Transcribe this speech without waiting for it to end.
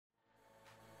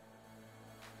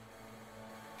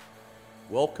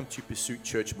Welcome to Pursuit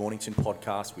Church Mornington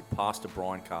podcast with Pastor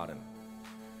Brian Carden.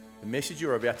 The message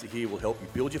you're about to hear will help you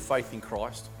build your faith in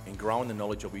Christ and grow in the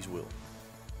knowledge of His will.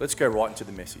 Let's go right into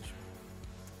the message.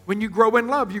 When you grow in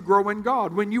love, you grow in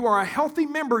God. When you are a healthy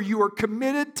member, you are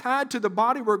committed, tied to the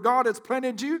body where God has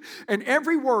planted you, and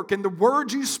every work and the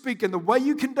words you speak and the way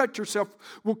you conduct yourself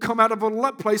will come out of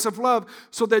a place of love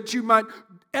so that you might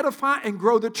edify and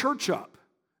grow the church up.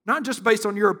 Not just based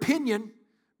on your opinion,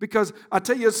 because I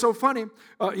tell you, it's so funny.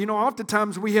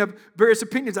 Oftentimes we have various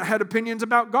opinions. I had opinions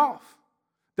about golf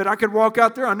that I could walk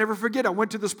out there. I'll never forget. I went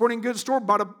to the sporting goods store,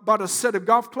 bought a set of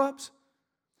golf clubs.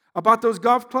 I bought those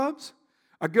golf clubs.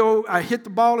 I hit the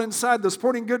ball inside the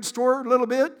sporting goods store a little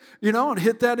bit, and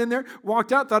hit that in there.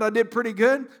 Walked out, thought I did pretty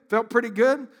good, felt pretty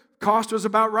good. Cost was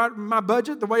about right in my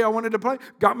budget, the way I wanted to play.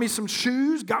 Got me some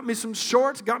shoes, got me some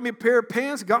shorts, got me a pair of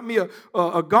pants, got me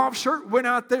a golf shirt, went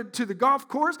out there to the golf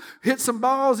course, hit some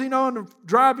balls, in the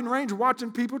driving range,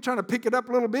 watching people, trying to pick it up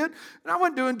a little bit. And I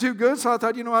wasn't doing too good, so I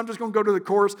thought, I'm just going to go to the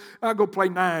course. I'll go play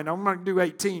 9. I'm not going to do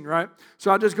 18, right? So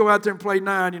I just go out there and play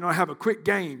 9, have a quick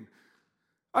game.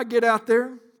 I get out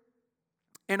there,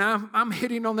 and I'm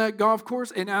hitting on that golf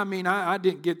course, and I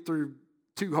didn't get through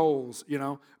 2 holes,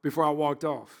 before I walked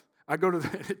off.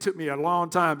 It took me a long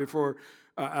time before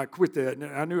I quit that. And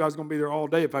I knew I was going to be there all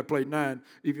day if I played 9,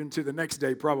 even to the next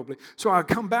day probably. So I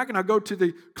come back and I go to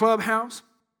the clubhouse.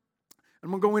 I'm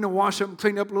going to go in and wash up and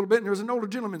clean up a little bit. And there was an older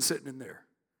gentleman sitting in there.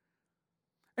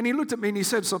 And he looked at me and he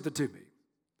said something to me.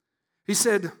 He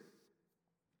said,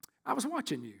 "I was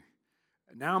watching you.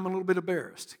 And now I'm a little bit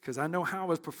embarrassed because I know how I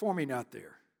was performing out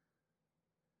there.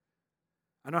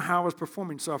 I know how I was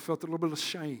performing, so I felt a little bit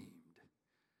ashamed.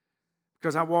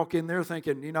 Because I walk in there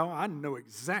thinking, I know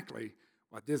exactly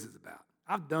what this is about.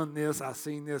 I've done this, I've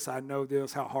seen this, I know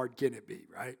this. How hard can it be,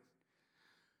 right?"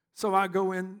 So I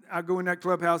go in that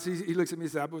clubhouse. He looks at me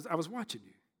and says, I was watching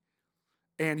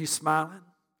you. And he's smiling.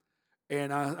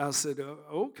 And I said,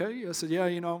 okay. I said, yeah,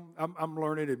 I'm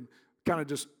learning and kind of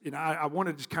just, I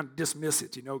wanted to just kind of dismiss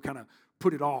it, kind of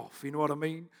put it off. You know what I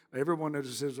mean? Everyone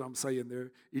understands what I'm saying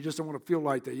there. You just don't want to feel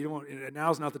like that. And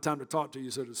now's not the time to talk to you,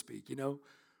 so to speak,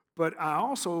 But I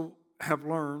also have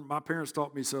learned, my parents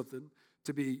taught me something,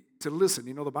 to listen.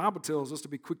 The Bible tells us to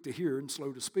be quick to hear and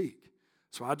slow to speak.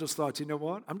 So I just thought, you know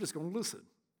what? I'm just going to listen.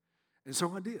 And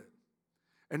so I did.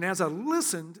 And as I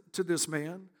listened to this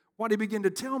man, what he began to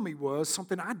tell me was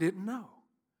something I didn't know.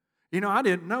 I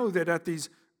didn't know that at these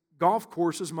golf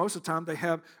courses, most of the time they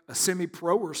have a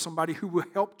semi-pro or somebody who will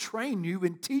help train you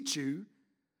and teach you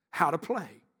how to play.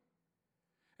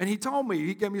 And he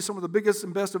gave me some of the biggest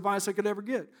and best advice I could ever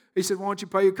get. He said, why don't you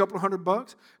pay a couple of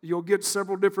 $100? You'll get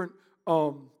several different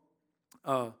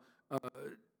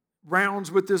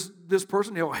rounds with this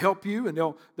person. They'll help you, and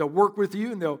they'll work with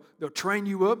you, and they'll train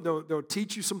you up. They'll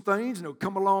teach you some things, and they'll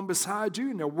come along beside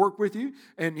you, and they'll work with you.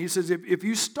 And he says, if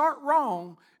you start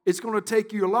wrong, it's going to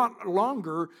take you a lot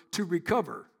longer to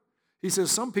recover. He says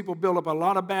some people build up a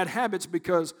lot of bad habits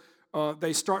because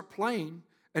they start playing,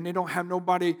 and they don't have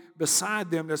nobody beside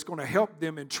them that's going to help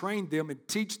them and train them and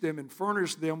teach them and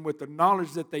furnish them with the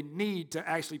knowledge that they need to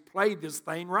actually play this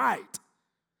thing right.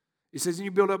 He says, and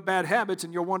you build up bad habits,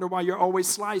 and you'll wonder why you're always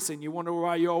slicing. You wonder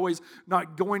why you're always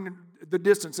not going the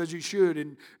distance as you should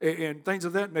and things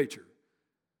of that nature.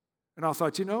 And I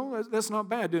thought, that's not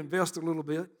bad to invest a little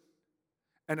bit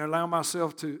and allow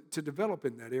myself to develop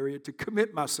in that area, to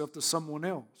commit myself to someone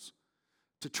else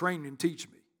to train and teach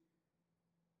me.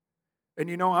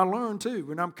 And I learned too,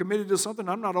 when I'm committed to something,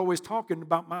 I'm not always talking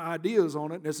about my ideas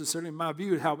on it, necessarily my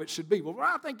view of how it should be. Well,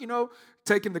 I think,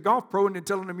 taking the golf pro and then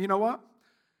telling them, what?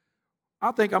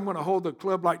 I think I'm going to hold the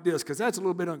club like this because that's a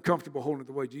little bit uncomfortable holding it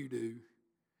the way you do.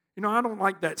 I don't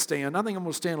like that stand. I think I'm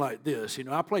going to stand like this.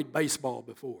 I played baseball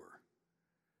before.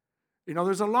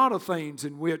 There's a lot of things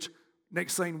in which,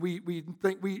 next thing we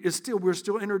think we're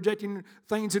still interjecting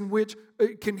things in which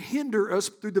it can hinder us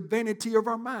through the vanity of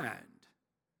our mind,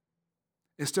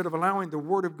 instead of allowing the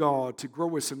Word of God to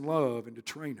grow us in love and to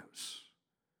train us.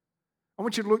 I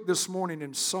want you to look this morning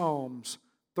in Psalms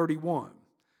 31.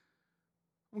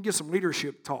 I'm going to get some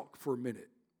leadership talk for a minute.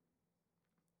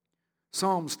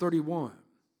 Psalms 31.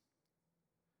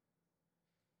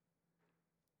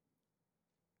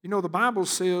 The Bible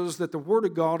says that the Word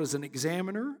of God is an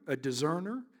examiner, a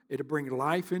discerner. It'll bring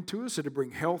life into us. It'll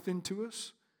bring health into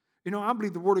us. I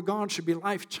believe the Word of God should be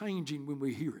life-changing when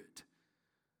we hear it.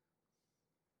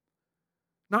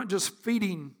 Not just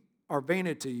feeding our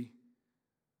vanity,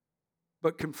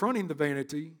 but confronting the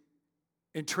vanity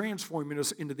and transforming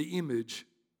us into the image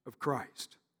of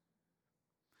Christ.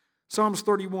 Psalms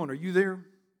 31, are you there?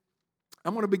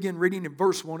 I'm going to begin reading in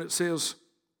verse 1. It says,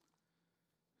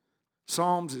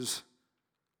 Psalms is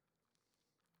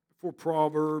before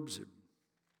Proverbs and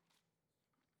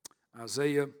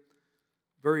Isaiah.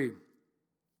 Very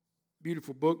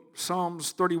beautiful book.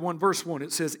 Psalms 31 verse 1.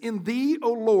 It says, "In thee,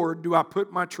 O Lord, do I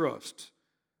put my trust.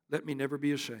 Let me never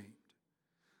be ashamed.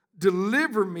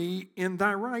 Deliver me in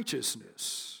thy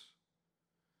righteousness.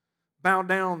 Bow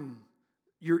down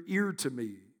your ear to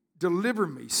me. Deliver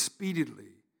me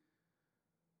speedily.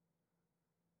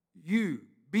 You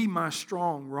be my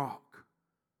strong rock,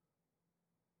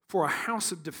 for a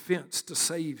house of defense to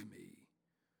save me.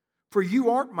 For you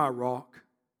art my rock.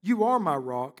 You are my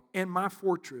rock and my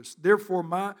fortress.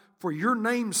 Therefore, for your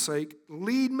name's sake,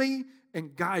 lead me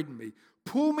and guide me.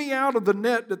 Pull me out of the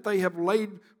net that they have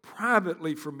laid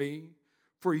privately for me.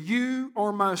 For you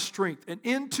are my strength, and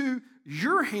into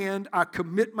your hand I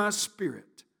commit my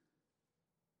spirit.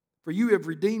 For you have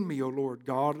redeemed me, O Lord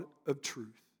God of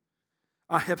truth.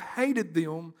 I have hated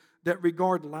them that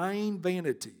regard lying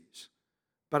vanities,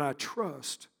 but I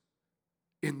trust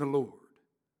in the Lord."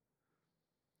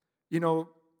 You know,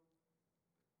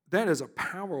 that is a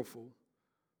powerful,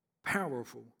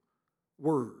 powerful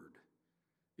word.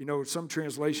 You know, some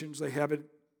translations, they have it,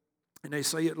 and they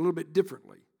say it a little bit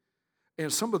differently.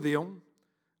 And some of them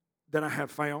that I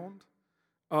have found,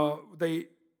 they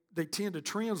tend to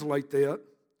translate that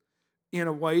in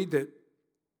a way that,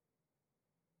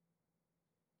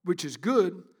 which is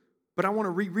good, but I want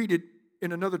to reread it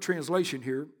in another translation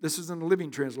here. This is in the Living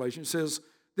Translation. It says,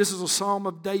 this is a psalm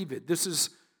of David. This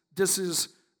is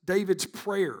David's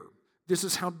prayer. This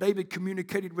is how David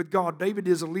communicated with God. David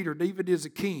is a leader. David is a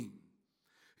king.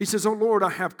 He says, "Oh Lord, I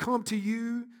have come to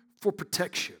you for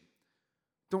protection.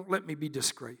 Don't let me be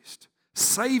disgraced.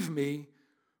 Save me,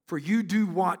 for you do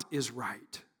what is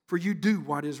right. For you do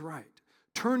what is right.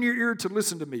 Turn your ear to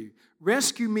listen to me.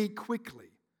 Rescue me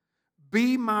quickly.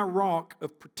 Be my rock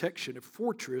of protection, a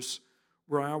fortress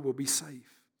where I will be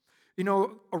safe." You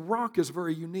know, a rock is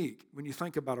very unique when you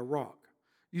think about a rock.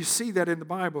 You see that in the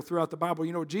Bible, throughout the Bible.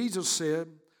 You know, Jesus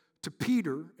said to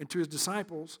Peter and to his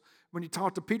disciples, when he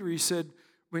talked to Peter, he said,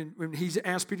 when he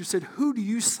asked Peter, he said, "Who do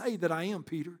you say that I am,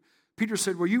 Peter?" Peter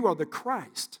said, "Well, you are the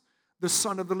Christ, the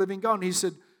Son of the living God." And he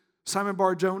said, "Simon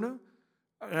Bar-Jonah,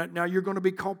 now you're going to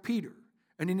be called Peter."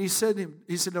 And then he said,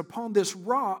 "Upon this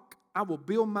rock I will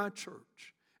build my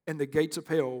church, and the gates of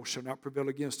hell shall not prevail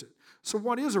against it." So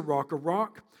what is a rock? A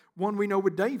rock, one we know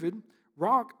with David,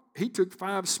 rock, he took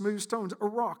 5 smooth stones. A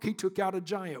rock he took out a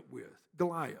giant with,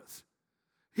 Goliath.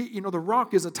 The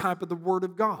rock is a type of the Word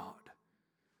of God.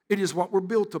 It is what we're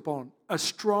built upon, a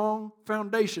strong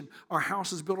foundation. Our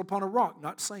house is built upon a rock,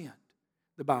 not sand,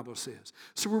 the Bible says.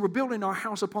 So we were building our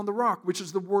house upon the rock, which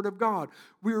is the Word of God.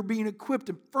 We are being equipped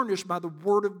and furnished by the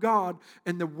Word of God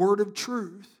and the Word of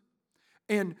truth.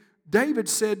 And David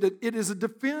said that it is a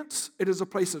defense, it is a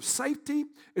place of safety,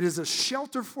 it is a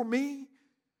shelter for me.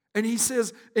 And he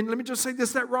says, and let me just say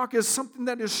this, that rock is something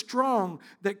that is strong,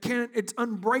 it's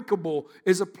unbreakable,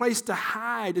 is a place to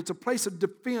hide, it's a place of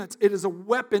defense, it is a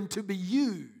weapon to be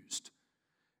used.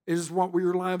 It is what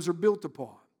your lives are built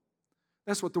upon.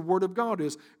 That's what the Word of God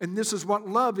is. And this is what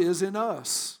love is in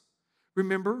us.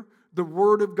 Remember, the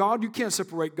Word of God, you can't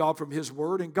separate God from His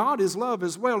Word, and God is love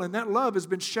as well, and that love has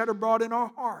been shed abroad in our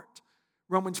heart.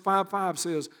 Romans 5:5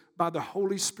 says, by the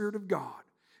Holy Spirit of God.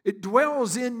 It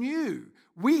dwells in you.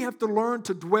 We have to learn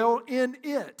to dwell in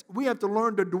it. We have to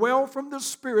learn to dwell from the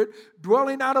Spirit,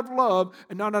 dwelling out of love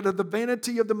and not out of the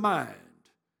vanity of the mind.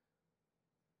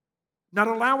 Not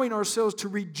allowing ourselves to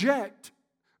reject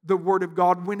the Word of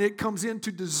God when it comes in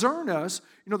to discern us.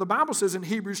 You know, the Bible says in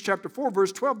Hebrews chapter 4,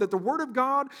 verse 12, that the Word of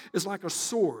God is like a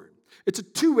sword. It's a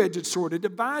two-edged sword. It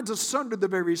divides asunder the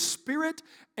very spirit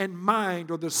and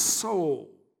mind, or the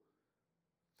soul.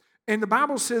 And the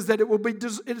Bible says that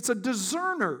it's a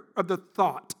discerner of the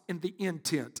thought and the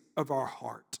intent of our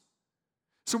heart.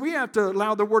 So we have to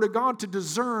allow the Word of God to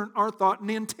discern our thought and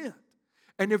intent.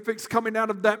 And if it's coming out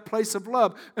of that place of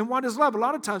love. And what is love? A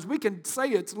lot of times we can say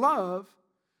it's love,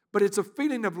 but it's a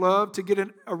feeling of love to get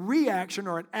a reaction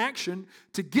or an action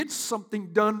to get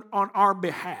something done on our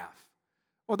behalf.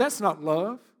 Well, that's not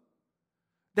love.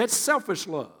 That's selfish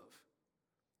love.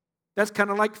 That's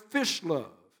kind of like fish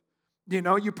love. You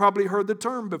know, you probably heard the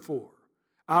term before.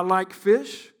 I like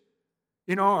fish,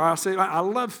 or I say I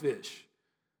love fish.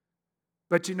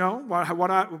 But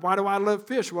why do I love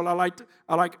fish? Well, I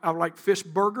like fish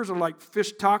burgers. I like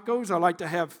fish tacos. I like to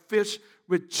have fish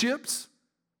with chips.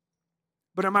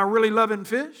 But am I really loving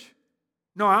fish?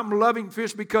 No, I'm loving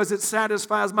fish because it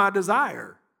satisfies my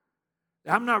desire.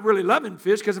 I'm not really loving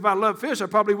fish, because if I love fish, I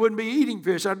probably wouldn't be eating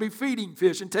fish. I'd be feeding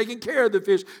fish and taking care of the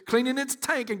fish, cleaning its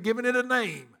tank and giving it a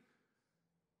name.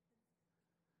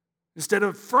 instead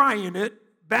of frying it,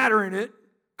 battering it,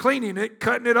 cleaning it,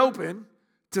 cutting it open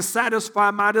to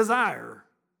satisfy my desire.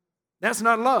 That's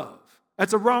not love.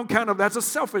 That's a wrong kind of, that's a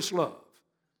selfish love.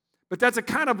 But that's a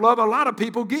kind of love a lot of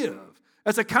people give.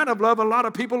 That's a kind of love a lot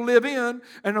of people live in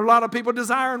and a lot of people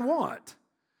desire and want.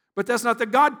 But that's not the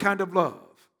God kind of love.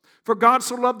 For God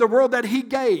so loved the world that He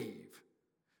gave.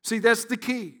 See, that's the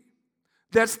key.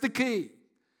 That's the key.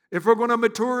 If we're going to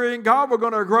mature in God, we're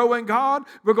going to grow in God,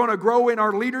 we're going to grow in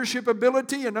our leadership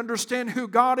ability and understand who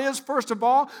God is. First of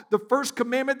all, the first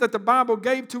commandment that the Bible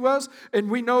gave to us, and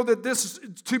we know that this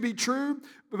is to be true,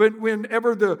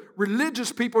 whenever the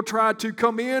religious people try to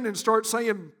come in and start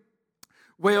saying,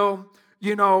 well,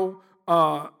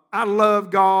 I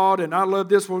love God and I love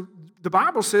this. Well, the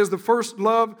Bible says the first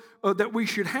love that we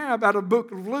should have out of the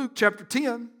book of Luke chapter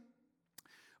 10,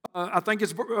 I think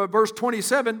it's verse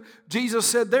 27, Jesus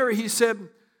said there, He said,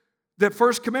 the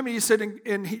first commandment, He said,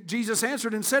 Jesus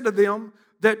answered and said to them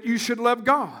that you should love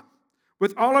God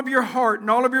with all of your heart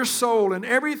and all of your soul and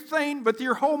everything, with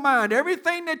your whole mind,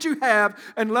 everything that you have,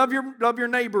 and love your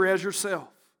neighbor as yourself.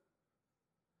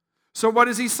 So what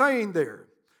is He saying there?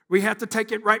 We have to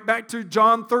take it right back to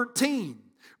John 13.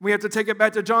 We have to take it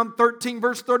back to John 13,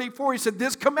 verse 34. He said,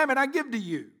 this commandment I give to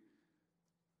you,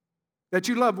 that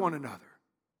you love one another.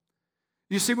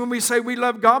 You see, when we say we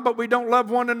love God, but we don't love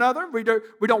one another, we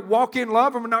don't walk in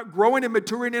love, and we're not growing and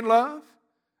maturing in love,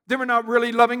 then we're not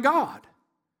really loving God.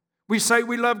 We say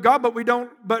we love God,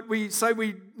 but we say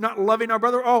we're not loving our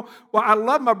brother. Oh, well, I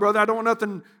love my brother. I don't want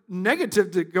nothing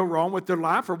negative to go wrong with their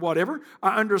life or whatever.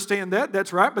 I understand that.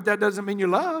 That's right, but that doesn't mean you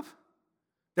love.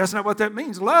 That's not what that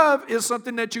means. Love is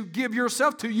something that you give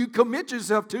yourself to, you commit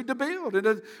yourself to build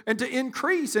and to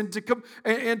increase and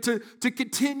to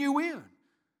continue in.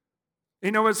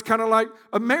 It's kind of like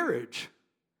a marriage.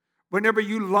 Whenever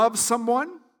you love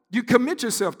someone, you commit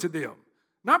yourself to them.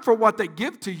 Not for what they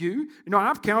give to you.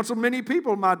 I've counseled many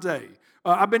people in my day.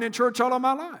 I've been in church all of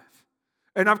my life.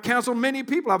 And I've counseled many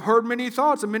people. I've heard many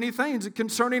thoughts and many things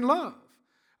concerning love.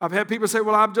 I've had people say,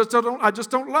 well, I just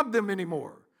don't love them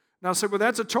anymore. And I said, well,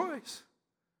 that's a choice.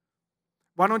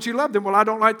 Why don't you love them? Well, I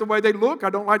don't like the way they look. I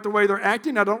don't like the way they're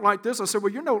acting. I don't like this. I said,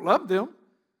 well, you don't love them.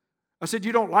 I said,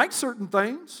 you don't like certain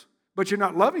things, but you're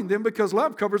not loving them, because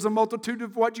love covers a multitude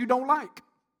of what you don't like.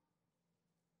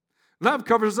 Love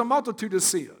covers a multitude of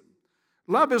sin.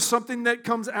 Love is something that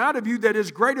comes out of you that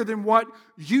is greater than what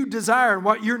you desire and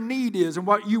what your need is and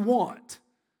what you want.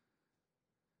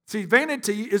 See,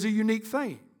 vanity is a unique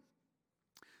thing.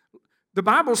 The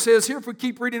Bible says here, if we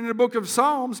keep reading in the book of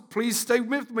Psalms, please stay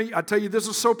with me. I tell you, this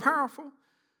is so powerful.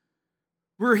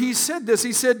 Where he said this,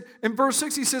 he said in verse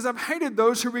 6, he says, I've hated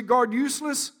those who regard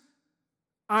useless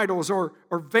idols or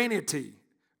vanity,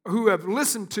 who have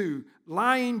listened to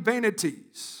lying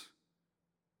vanities.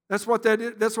 That's what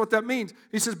that means.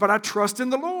 He says, but I trust in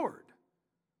the Lord.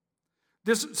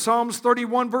 This Psalms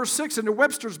 31 verse 6 in the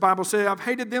Webster's Bible says, I've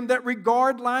hated them that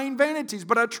regard lying vanities,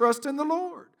 but I trust in the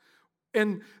Lord.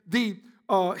 And the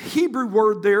Hebrew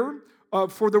word there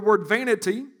for the word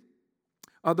vanity,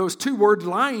 those two words,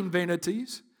 lying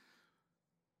vanities,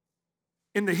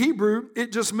 in the Hebrew,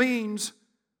 it just means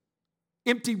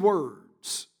empty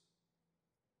words.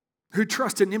 Who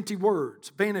trust in empty words,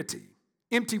 vanity,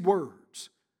 empty words.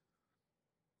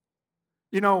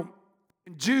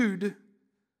 Jude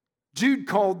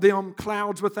called them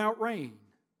clouds without rain,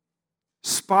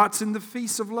 spots in the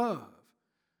feast of love.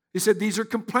 He said these are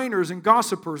complainers and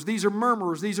gossipers. These are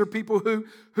murmurers. These are people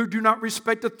who do not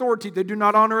respect authority. They do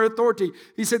not honor authority.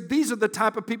 He said these are the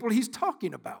type of people he's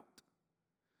talking about.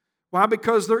 Why?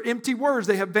 Because they're empty words.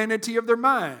 They have vanity of their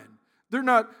mind. They're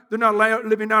not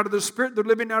living out of the Spirit. They're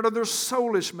living out of their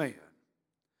soulish man.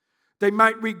 They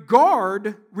might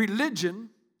regard religion,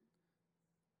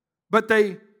 but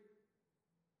they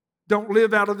don't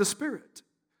live out of the Spirit.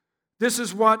 This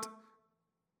is what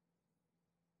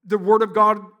the Word of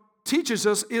God teaches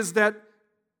us, is that,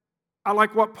 I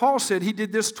like what Paul said. He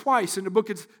did this twice in the book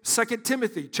of 2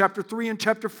 Timothy, chapter 3 and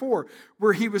chapter 4,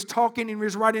 where he was talking and he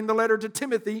was writing the letter to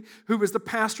Timothy, who was the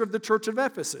pastor of the church of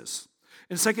Ephesus.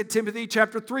 In 2 Timothy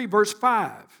chapter 3, verse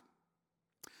 5.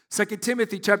 2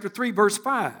 Timothy chapter 3, verse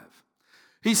 5.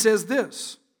 He says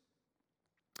this.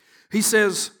 He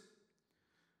says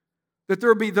that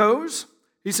there will be those,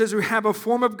 he says, who have a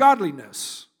form of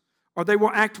godliness, or they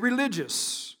will act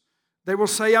religious. They will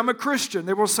say, I'm a Christian.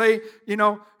 They will say,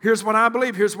 here's what I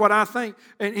believe, here's what I think.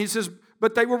 And he says,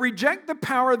 but they will reject the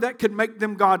power that could make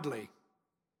them godly.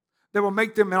 They will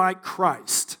make them like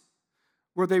Christ,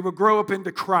 where they will grow up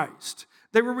into Christ.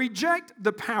 They will reject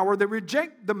the power. They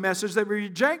reject the message. They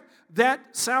reject that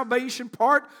salvation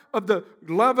part of the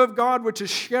love of God which is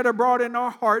shed abroad in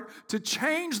our heart to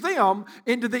change them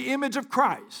into the image of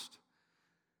Christ.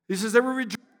 He says they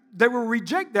will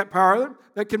reject that power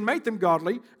that can make them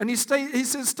godly. And he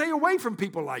says stay away from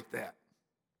people like that.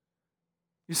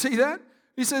 You see that?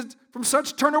 He says from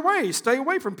such turn away. Stay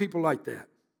away from people like that.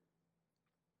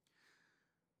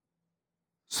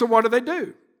 So what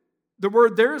do? The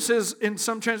word there says, in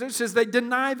some translations, says they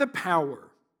deny the power.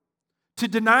 To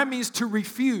deny means to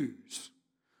refuse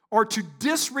or to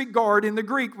disregard in the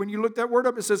Greek. When you look that word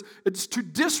up, it says it's to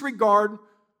disregard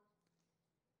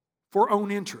for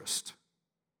own interest.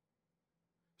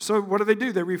 So what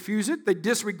do? They refuse it. They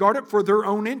disregard it for their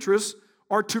own interest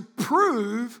or to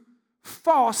prove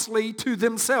falsely to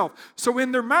themselves. So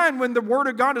in their mind, when the word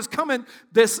of God is coming,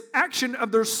 this action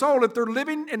of their soul, if they're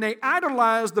living and they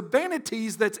idolize the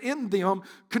vanities that's in them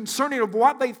concerning of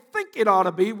what they think it ought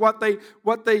to be, what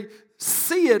they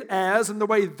see it as and the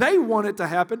way they want it to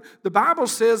happen, the Bible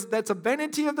says that's a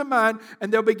vanity of the mind,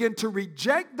 and they'll begin to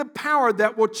reject the power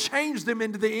that will change them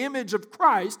into the image of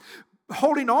Christ,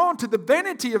 holding on to the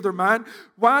vanity of their mind,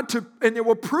 and they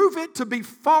will prove it to be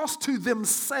false to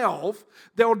themselves.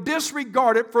 They'll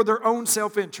disregard it for their own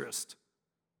self-interest.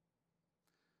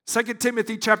 2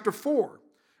 Timothy chapter 4.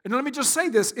 And let me just say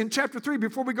this, in chapter 3,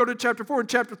 before we go to chapter 4, in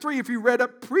chapter 3, if you read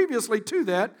up previously to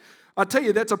that, I'll tell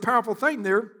you that's a powerful thing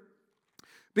there.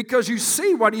 Because you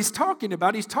see what he's talking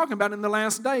about. He's talking about in the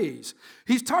last days.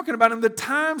 He's talking about in the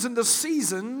times and the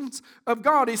seasons of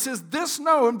God. He says, this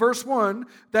know in verse 1,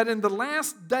 that in the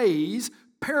last days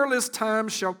perilous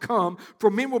times shall come,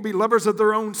 for men will be lovers of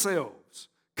their own selves,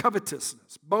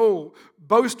 covetousness,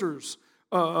 boasters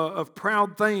of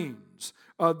proud things.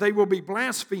 They will be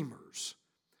blasphemers,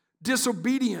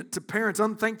 disobedient to parents,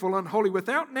 unthankful, unholy,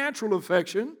 without natural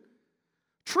affection,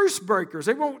 truce breakers.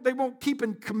 They won't keep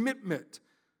in commitment.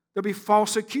 There'll be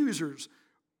false accusers.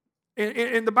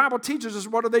 And the Bible teaches us,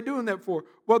 what are they doing that for?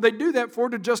 Well, they do that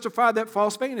to justify that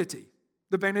false vanity,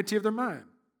 the vanity of their mind.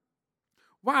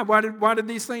 Why? Why did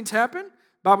these things happen? The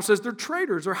Bible says they're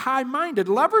traitors, they're high-minded,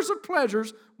 lovers of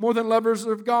pleasures more than lovers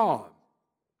of God.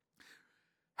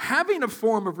 Having a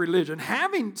form of religion,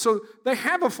 so they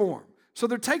have a form. So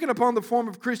they're taking upon the form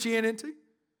of Christianity.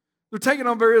 They're taking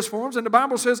on various forms, and the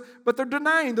Bible says, but they're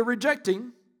denying, they're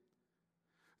rejecting.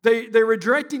 They're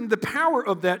rejecting the power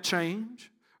of that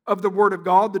change, of the Word of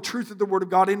God, the truth of the Word of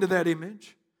God into that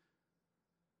image,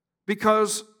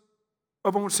 because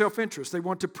of own self-interest. They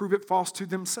want to prove it false to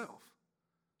themselves,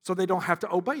 so they don't have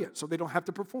to obey it, so they don't have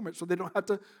to perform it, so they don't have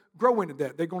to grow into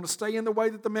that. They're going to stay in the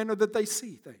way that the manner that they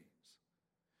see things.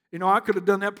 You know, I could have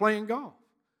done that playing golf.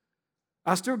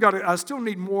 I still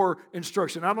need more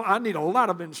instruction. I need a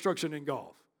lot of instruction in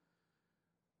golf.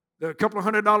 The couple of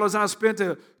 $100 I spent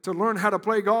to learn how to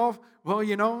play golf, well,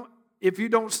 you know, if you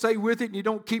don't stay with it and you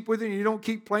don't keep with it and you don't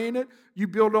keep playing it, you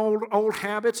build old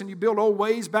habits and you build old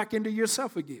ways back into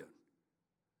yourself again.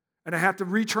 And I have to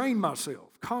retrain myself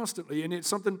constantly. And it's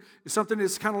something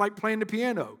that's kind of like playing the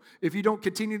piano. If you don't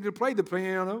continue to play the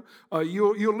piano,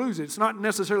 you'll lose it. It's not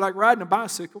necessarily like riding a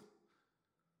bicycle.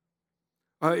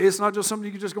 It's not just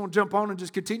something you're just going to jump on and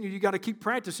just continue. You got to keep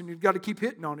practicing. You've got to keep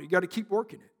hitting on it. You got to keep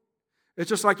working it. It's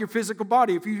just like your physical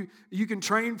body. If you can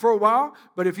train for a while,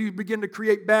 but if you begin to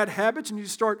create bad habits and you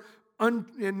start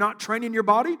not training your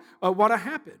body, what'll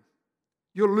happen?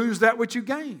 You'll lose that which you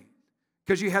gain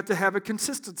because you have to have a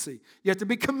consistency. You have to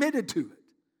be committed to it.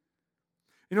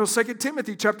 You know, 2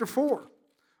 Timothy chapter 4.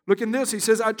 Look in this. He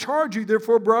says, I charge you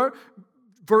therefore,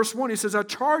 verse 1, he says, I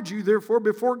charge you therefore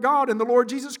before God and the Lord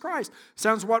Jesus Christ.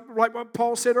 Sounds like what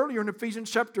Paul said earlier in Ephesians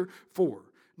chapter 4.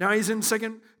 Now he's in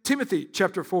 2 Timothy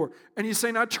chapter 4. And he's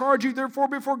saying, I charge you therefore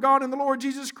before God and the Lord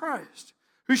Jesus Christ,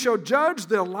 who shall judge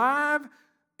the alive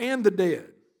and the dead.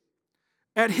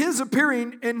 At his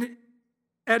appearing and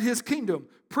at his kingdom,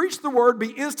 preach the word,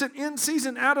 be instant in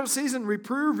season, out of season,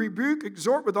 reprove, rebuke,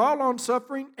 exhort with all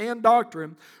longsuffering and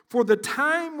doctrine. For the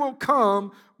time will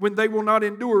come when they will not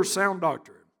endure sound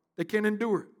doctrine. They can't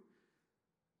endure it.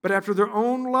 But after their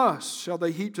own lusts shall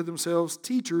they heap to themselves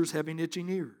teachers having itching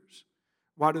ears.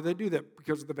 Why do they do that?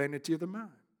 Because of the vanity of the mind.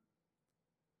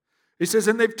 He says,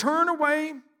 and they've turned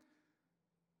away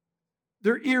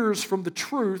their ears from the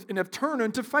truth and have turned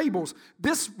into fables.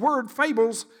 This word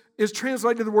fables is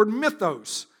translated the word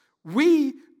mythos.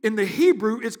 In the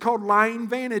Hebrew, it's called lying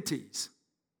vanities.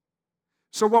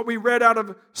 So what we read out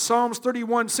of Psalms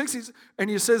 31:6, and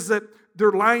he says that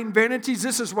they're lying vanities.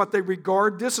 This is what they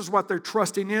regard. This is what they're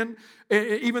trusting in.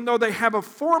 Even though they have a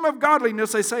form of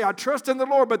godliness, they say, I trust in the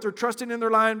Lord, but they're trusting in their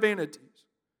lying vanities.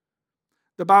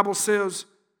 The Bible says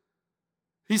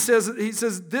He says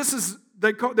this is,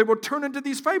 they will turn into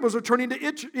these fables, or turn into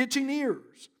itching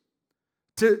ears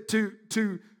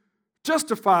to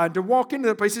justify and to walk into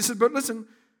that place. He says, but listen,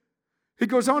 he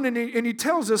goes on and he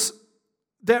tells us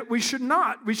that we should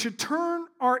not. We should turn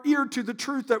our ear to the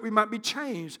truth that we might be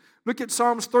changed. Look at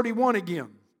Psalms 31 again,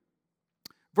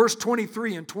 verse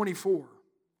 23 and 24.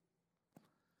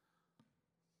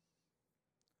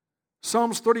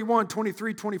 Psalms 31,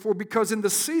 23, 24, because in the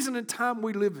season and time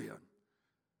we live in,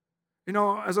 you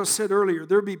know, as I said earlier,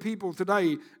 there'll be people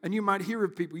today, and you might hear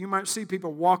of people, you might see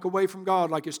people walk away from God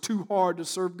like it's too hard to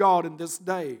serve God in this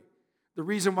day. The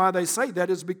reason why they say that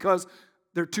is because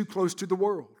they're too close to the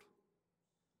world.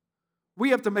 We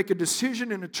have to make a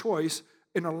decision and a choice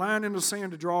in a line in the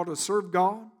sand to draw to serve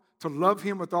God, to love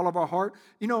Him with all of our heart.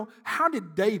 You know, how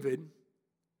did David,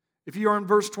 if you are in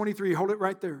verse 23, hold it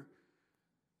right there.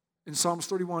 In Psalms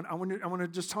 31, I want to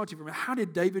just talk to you for a minute. How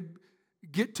did David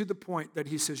get to the point that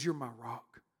he says, you're my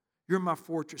rock, you're my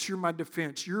fortress, you're my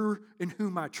defense, you're in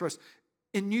whom I trust.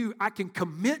 In you, I can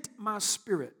commit my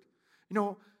spirit. You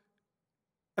know,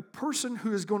 a person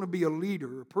who is going to be a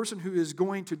leader, a person who is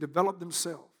going to develop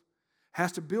themselves,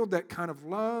 has to build that kind of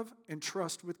love and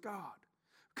trust with God.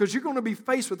 Because you're going to be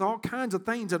faced with all kinds of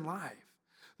things in life.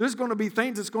 There's going to be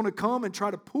things that's going to come and try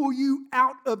to pull you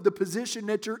out of the position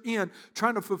that you're in,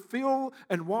 trying to fulfill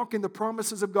and walk in the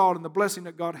promises of God and the blessing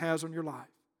that God has on your life.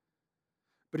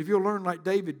 But if you'll learn like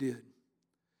David did,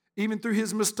 even through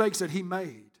his mistakes that he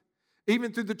made,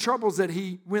 even through the troubles that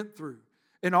he went through,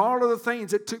 and all of the things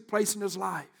that took place in his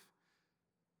life,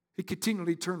 he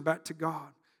continually turned back to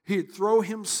God. He'd throw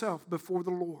himself before the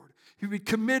Lord. He would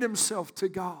commit himself to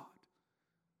God.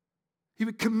 He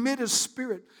would commit his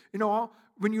spirit. You know,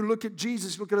 when you look at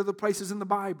Jesus, look at other places in the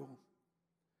Bible.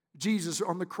 Jesus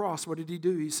on the cross, what did he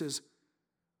do? He says,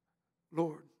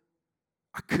 Lord,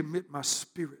 I commit my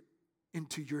spirit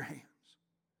into your hands.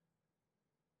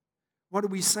 What are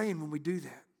we saying when we do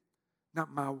that?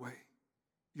 Not my way,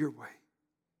 your way.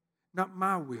 Not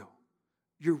my will,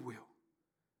 your will.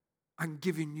 I'm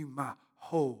giving you my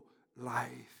whole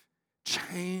life.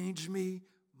 Change me,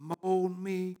 mold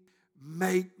me,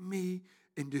 make me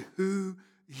into who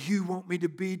you want me to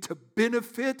be, to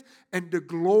benefit and to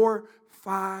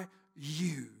glorify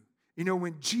you. You know,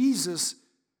 when Jesus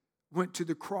went to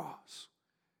the cross,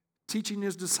 teaching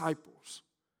his disciples,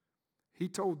 he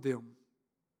told them,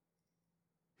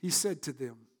 he said to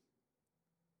them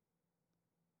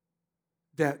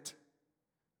that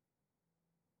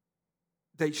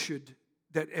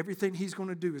that everything he's going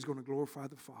to do is going to glorify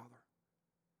the Father.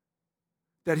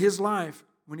 That his life,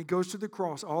 when he goes to the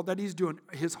cross, all that he's doing,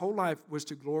 his whole life was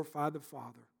to glorify the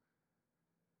Father.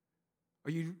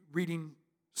 Are you reading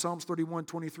Psalms 31,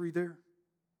 23 there?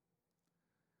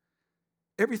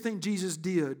 Everything Jesus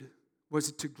did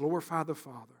was to glorify the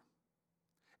Father.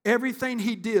 Everything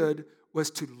he did was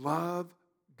to love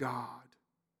God,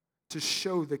 to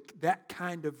show that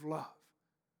kind of love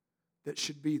that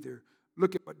should be there.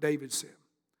 Look at what David said.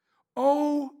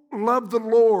 Oh, love the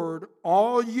Lord,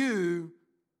 all you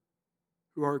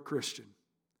who are a Christian,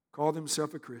 call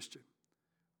themselves a Christian,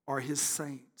 are his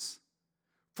saints.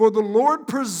 For the Lord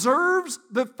preserves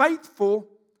the faithful,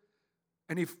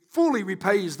 and he fully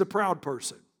repays the proud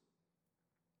person.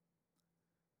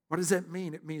 What does that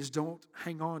mean? It means don't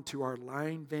hang on to our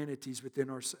lying vanities within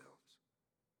ourselves.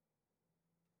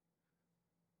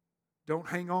 Don't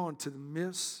hang on to the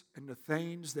myths and the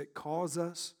things that cause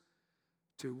us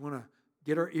to want to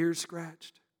get our ears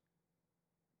scratched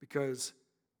because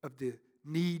of the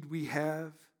need we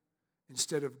have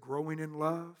instead of growing in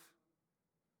love.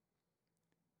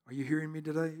 Are you hearing me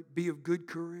today? Be of good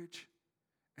courage,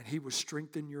 and he will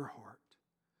strengthen your heart.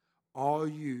 All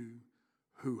you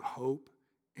who hope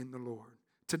in the Lord.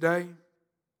 Today,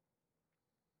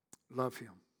 love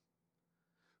him.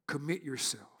 Commit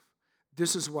yourself.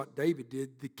 This is what David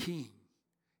did, the king.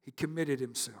 He committed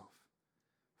himself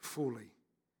fully.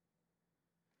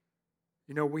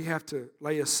 You know, we have to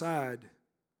lay aside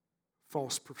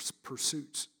false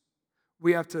pursuits.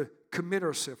 We have to commit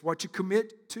ourselves. What you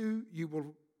commit to, you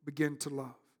will begin to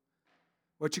love.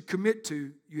 What you commit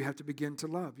to, you have to begin to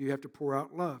love. You have to pour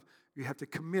out love. You have to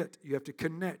commit. You have to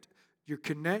connect. Your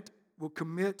connect will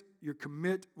commit. Your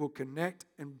commit will connect.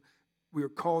 And we are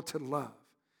called to love.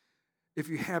 If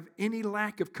you have any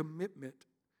lack of commitment,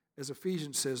 as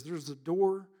Ephesians says, there's the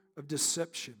door of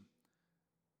deception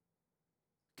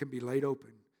can be laid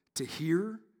open. To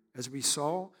hear, as we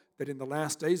saw, that in the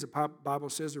last days, the Bible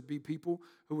says there'll be people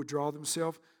who would draw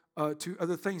themselves to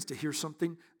other things to hear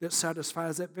something that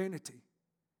satisfies that vanity.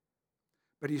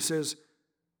 But he says,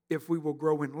 if we will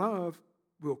grow in love,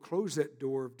 we'll close that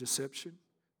door of deception.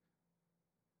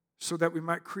 so that we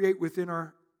might create within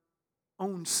our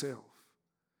own self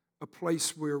a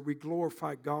place where we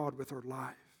glorify God with our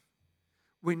life.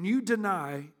 When you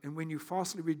deny and when you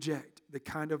falsely reject the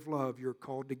kind of love you're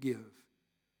called to give,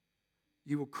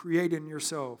 you will create in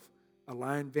yourself a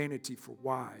lying vanity for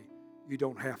why you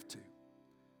don't have to.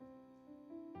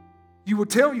 You will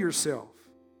tell yourself,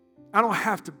 I don't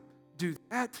have to do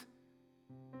that.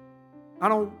 I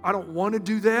don't want to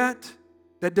do that.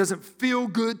 That doesn't feel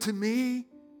good to me.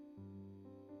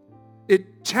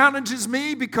 It challenges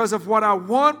me because of what I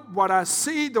want, what I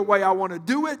see, the way I want to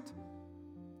do it.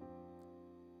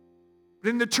 But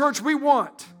in the church, we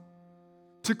want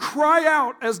to cry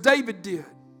out as David did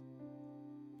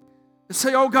and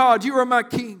say, oh God, you are my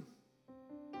king.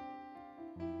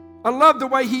 I love the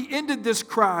way he ended this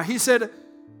cry. He said,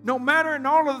 no matter in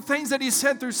all of the things that he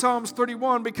said through Psalms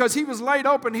 31, because he was laid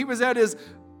open, he was at his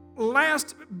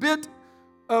last bit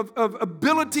of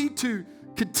ability to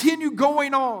continue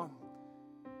going on.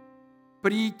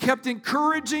 But he kept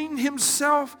encouraging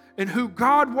himself in who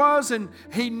God was, and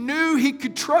he knew he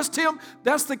could trust him.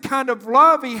 That's the kind of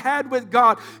love he had with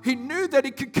God. He knew that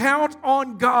he could count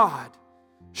on God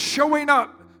showing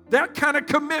up, that kind of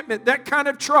commitment, that kind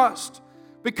of trust,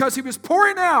 because he was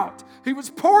pouring out. He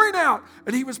was pouring out,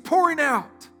 and he was pouring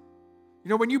out. You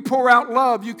know, when you pour out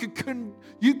love, you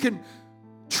can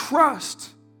trust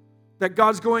that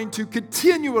God's going to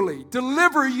continually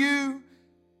deliver you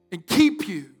and keep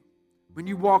you when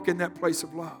you walk in that place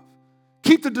of love.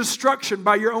 Keep the destruction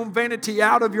by your own vanity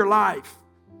out of your life.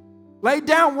 Lay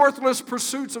down worthless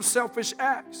pursuits of selfish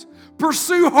acts.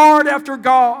 Pursue hard after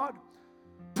God.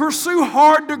 Pursue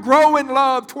hard to grow in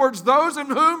love towards those in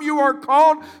whom you are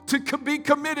called to be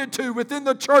committed to within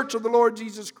the church of the Lord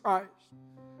Jesus Christ.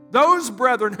 Those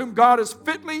brethren whom God has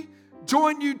fitly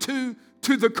joined you to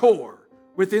the core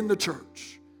within the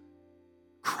church.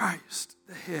 Christ,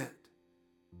 the head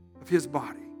of his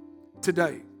body.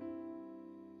 Today.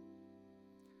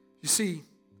 You see,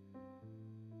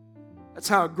 that's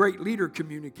how a great leader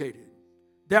communicated.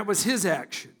 That was his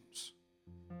actions.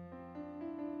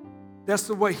 That's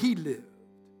the way he lived.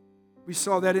 We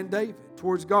saw that in David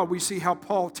towards God. We see how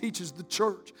Paul teaches the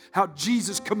church, how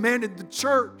Jesus commanded the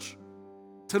church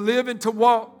to live and to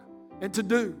walk and to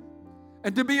do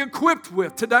and to be equipped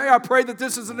with. Today, I pray that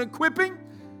this is an equipping.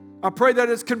 I pray that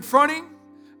it's confronting.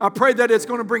 I pray that it's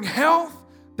going to bring health,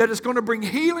 that it's going to bring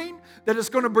healing, that it's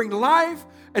going to bring life,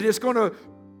 and it's going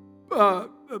to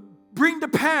bring to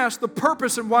pass the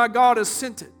purpose and why God has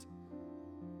sent it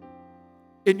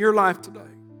in your life today.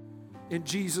 In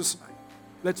Jesus' name,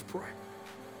 let's pray.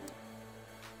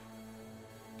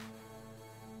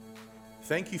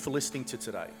 Thank you for listening to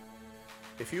today.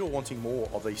 If you are wanting more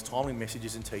of these timely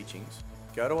messages and teachings,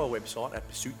 go to our website at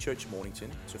Pursuit Church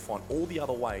Mornington to find all the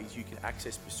other ways you can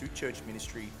access Pursuit Church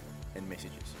ministry and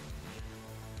messages.